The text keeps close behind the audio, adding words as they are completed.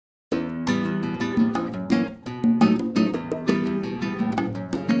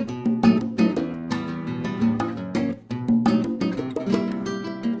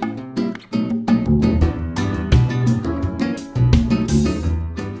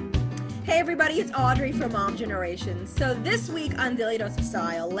everybody, it's Audrey from Mom Generation. So this week on Daily Dose of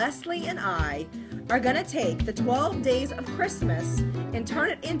Style, Leslie and I are going to take the 12 days of Christmas and turn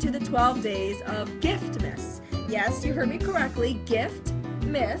it into the 12 days of GIFTmas. Yes, you heard me correctly,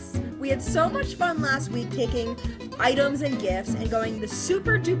 GIFTmas. We had so much fun last week taking items and gifts and going the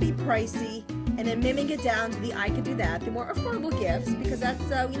super duper pricey and then miming it down to the I could do that, the more affordable gifts, because that's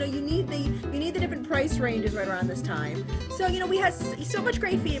you need the different price ranges right around this time. So we had so much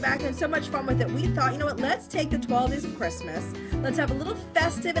great feedback and so much fun with it. We thought, let's take the 12 days of Christmas, let's have a little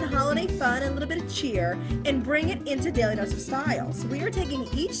festive and holiday fun and a little bit of cheer and bring it into Daily Dose of Style. So we are taking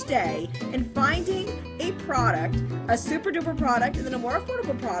each day and finding a product, a super duper product and then a more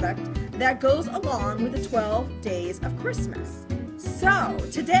affordable product that goes along with the 12 days of Christmas. So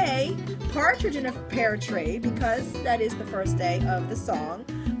today, Partridge in a Pear Tree, because that is the first day of the song,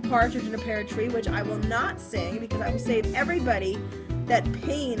 Partridge in a Pear Tree, which I will not sing because I will save everybody that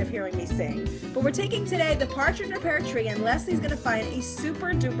pain of hearing me sing. But we're taking today the Partridge in a Pear Tree, and Leslie's going to find a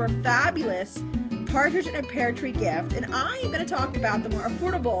super duper fabulous Partridge in a Pear Tree gift, and I am going to talk about the more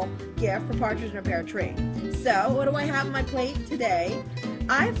affordable gift for Partridge in a Pear Tree. So what do I have on my plate today?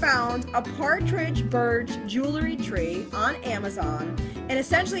 I found a partridge bird jewelry tree on Amazon, and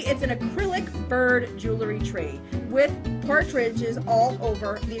essentially it's an acrylic bird jewelry tree with partridges all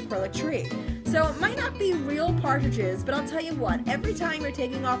over the acrylic tree. So it might not be real partridges, but I'll tell you what, every time you're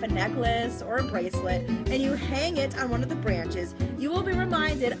taking off a necklace or a bracelet and you hang it on one of the branches, you will be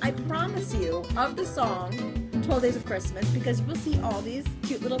reminded, I promise you, of the song 12 Days of Christmas, because you'll see all these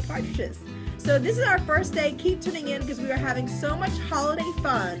cute little partridges. So this is our first day. Keep tuning in because we are having so much holiday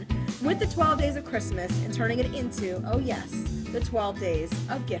fun with the 12 days of Christmas and turning it into, oh yes, the 12 days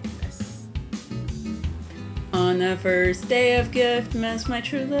of GIFTmas. On the first day of GIFTmas, my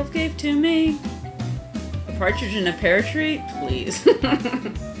true love gave to me a partridge in a pear tree, please.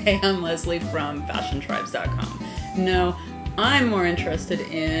 Hey, I'm Leslie from FashionTribes.com. No, I'm more interested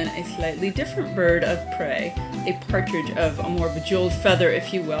in a slightly different bird of prey, a partridge of a more bejeweled feather,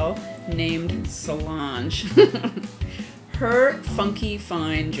 if you will, named Solange. Her funky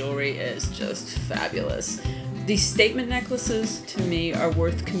fine jewelry is just fabulous. These statement necklaces, to me, are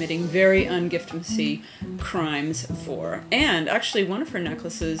worth committing very un-GIFTmas-y crimes for. And actually, one of her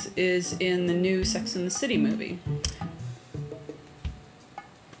necklaces is in the new Sex and the City movie.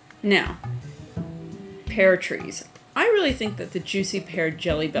 Now, pear trees. I really think that the juicy pear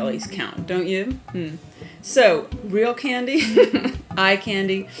jelly bellies count, don't you? So, real candy, eye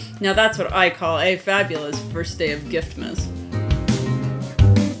candy. Now that's what I call a fabulous first day of GIFTmas.